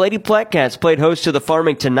Lady Blackcats played host to the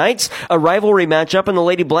Farmington Knights, a rivalry matchup, and the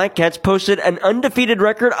Lady Blackcats posted an undefeated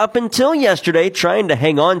record up until yesterday, trying to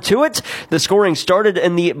hang on to it. The scoring started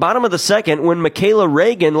in the bottom of the second when Michaela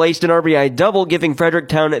Reagan laced an RBI double, giving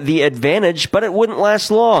Fredericktown the advantage, but it wouldn't last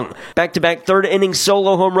long. Back-to-back third-inning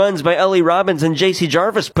solo home runs by Ellie Robbins and J.C.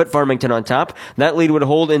 Jarvis put Farmington on top. That lead would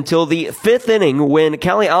hold until the fifth inning when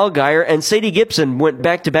Callie Allgaier and Sadie Gibson went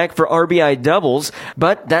back-to-back for RBI doubles,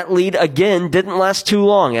 but that lead again didn't last too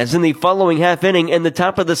long, as in the following half inning in the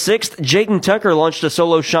top of the sixth, Jaden Tucker launched a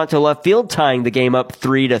solo shot to left field, tying the game up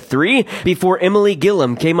 3-3, before Emily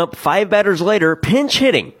Gillum came up 5 batters later, pinch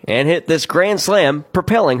hitting, and hit this grand slam,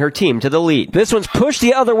 propelling her team to the lead. This one's pushed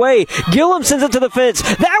the other way. Gillum sends it to the fence.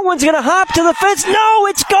 That one's gonna hop to the fence. No,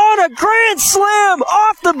 it's gone! A grand slam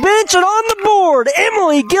off the bench and on the board.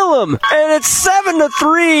 Emily Gillum, and it's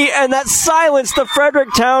 7-3, and that silenced the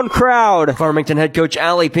Fredericktown crowd. Farmington head coach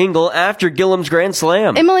Allie Pingle after Gillum's grand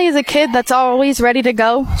slam. Emily is a kid that's always ready to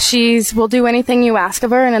go. Will do anything you ask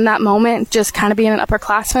of her, and in that moment, just kind of being an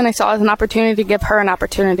upperclassman, I saw it as an opportunity to give her an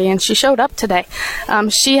opportunity, and she showed up today.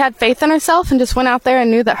 She had faith in herself and just went out there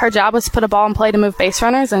and knew that her job was to put a ball in play to move base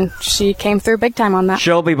runners, and she came through big time on that.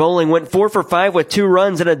 Shelby Bowling went 4 for 5 with 2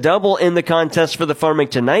 runs and a double in the contest for the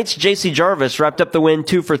Farmington Knights. J.C. Jarvis wrapped up the win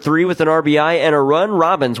 2 for 3 with an RBI and a run.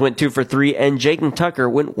 Robbins went 2 for 3, and Jaden Tucker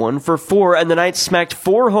went 1 for 4, and the Knights smacked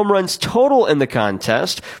 4 home runs total in the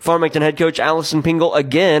contest. Farmington head coach Allison Pingle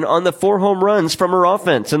again on the 4 home runs from her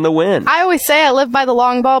offense in the win. I always say I live by the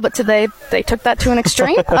long ball, but today they took that to an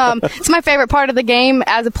extreme. It's my favorite part of the game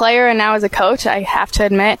as a player and now as a coach, I have to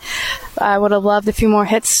admit. I would have loved a few more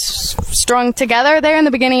hits strung together there in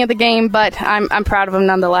the beginning of the game, but I'm proud of them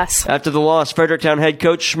nonetheless. After the loss, Fredericktown head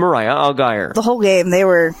coach Mariah Allgaier. The whole game, they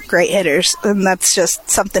were great hitters, and that's just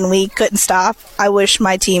something we couldn't stop. I wish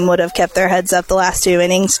my team would have kept their heads up the last 2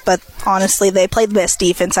 innings, but honestly, they played the best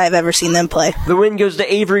defense I've ever seen them play. The win goes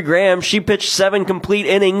to Avery Graham. She pitched 7 complete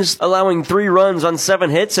innings, allowing 3 runs on 7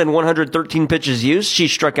 hits and 113 pitches used. She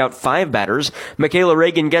struck out 5 batters. Michaela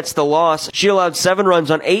Reagan gets the loss. She allowed 7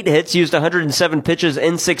 runs on 8 hits, used 107 pitches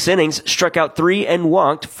in 6 innings, struck out 3 and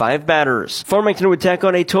walked 5 batters. Farmington would tack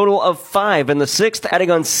on a total of 5 in the 6th,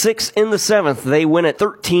 adding on 6 in the 7th. They win at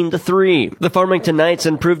 13-3. The Farmington Knights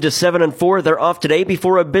improved to 7-4. They're off today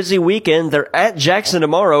before a busy weekend. They're at Jackson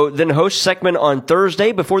tomorrow, then host Seckman on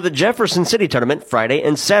Thursday before the Jefferson City Tournament Friday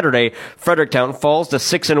and Saturday. Fredericktown falls to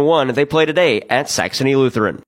 6-1. They play today at Saxony Lutheran.